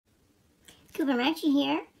Cooper Marchie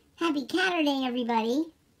here. Happy Catterday, everybody.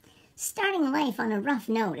 Starting life on a rough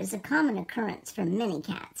note is a common occurrence for many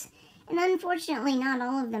cats, and unfortunately not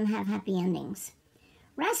all of them have happy endings.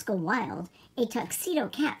 Rascal Wild, a tuxedo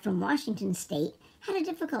cat from Washington State, had a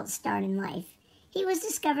difficult start in life. He was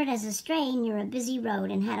discovered as a stray near a busy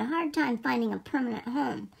road and had a hard time finding a permanent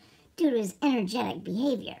home due to his energetic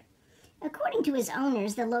behavior. According to his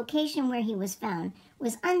owners, the location where he was found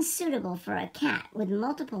was unsuitable for a cat with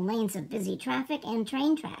multiple lanes of busy traffic and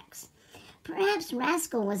train tracks. Perhaps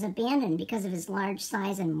Rascal was abandoned because of his large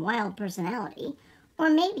size and wild personality,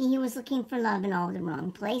 or maybe he was looking for love in all the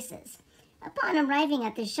wrong places. Upon arriving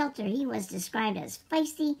at the shelter, he was described as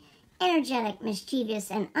feisty, energetic,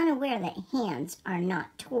 mischievous, and unaware that hands are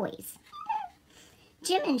not toys.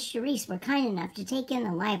 Jim and Charisse were kind enough to take in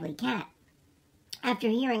the lively cat after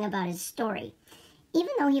hearing about his story.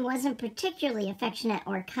 Even though he wasn't particularly affectionate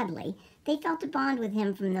or cuddly, they felt a bond with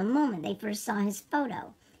him from the moment they first saw his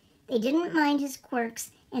photo. They didn't mind his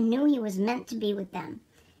quirks and knew he was meant to be with them.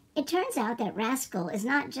 It turns out that Rascal is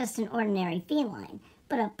not just an ordinary feline,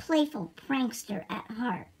 but a playful prankster at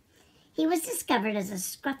heart. He was discovered as a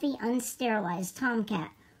scruffy, unsterilized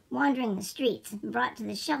tomcat wandering the streets and brought to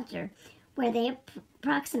the shelter where they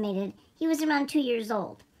approximated he was around 2 years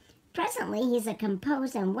old. Presently, he's a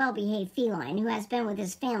composed and well-behaved feline who has been with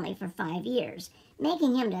his family for 5 years,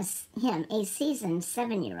 making him a seasoned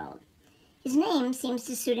 7-year-old. His name seems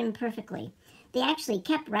to suit him perfectly. They actually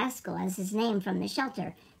kept Rascal as his name from the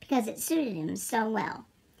shelter because it suited him so well.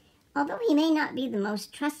 Although he may not be the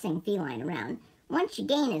most trusting feline around, once you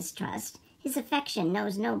gain his trust, his affection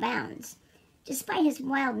knows no bounds. Despite his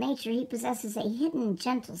wild nature, he possesses a hidden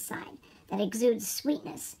gentle side that exudes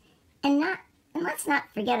sweetness, and let's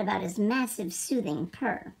not forget about his massive soothing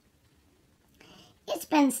purr. It's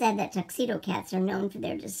been said that tuxedo cats are known for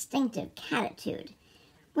their distinctive catitude.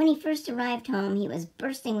 When he first arrived home, he was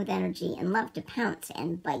bursting with energy and loved to pounce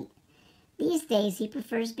and bite. These days, he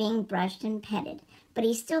prefers being brushed and petted, but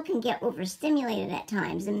he still can get overstimulated at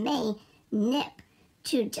times and may nip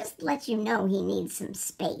to just let you know he needs some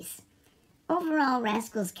space. Overall,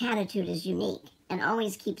 Rascal's catitude is unique and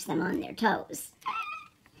always keeps them on their toes.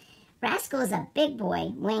 Rascal is a big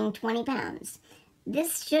boy, weighing 20 pounds.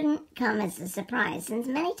 This shouldn't come as a surprise, since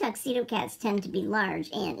many tuxedo cats tend to be large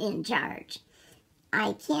and in charge.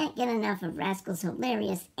 I can't get enough of Rascal's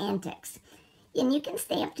hilarious antics, and you can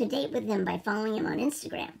stay up to date with him by following him on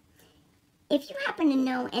Instagram. If you happen to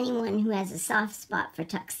know anyone who has a soft spot for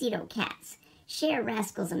tuxedo cats, share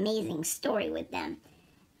Rascal's amazing story with them.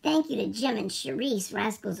 Thank you to Jim and Charisse,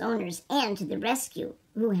 Rascal's owners, and to the rescue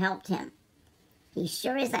who helped him. He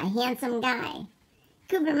sure is a handsome guy.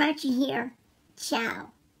 Cooper Marchie here.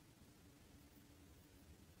 Ciao.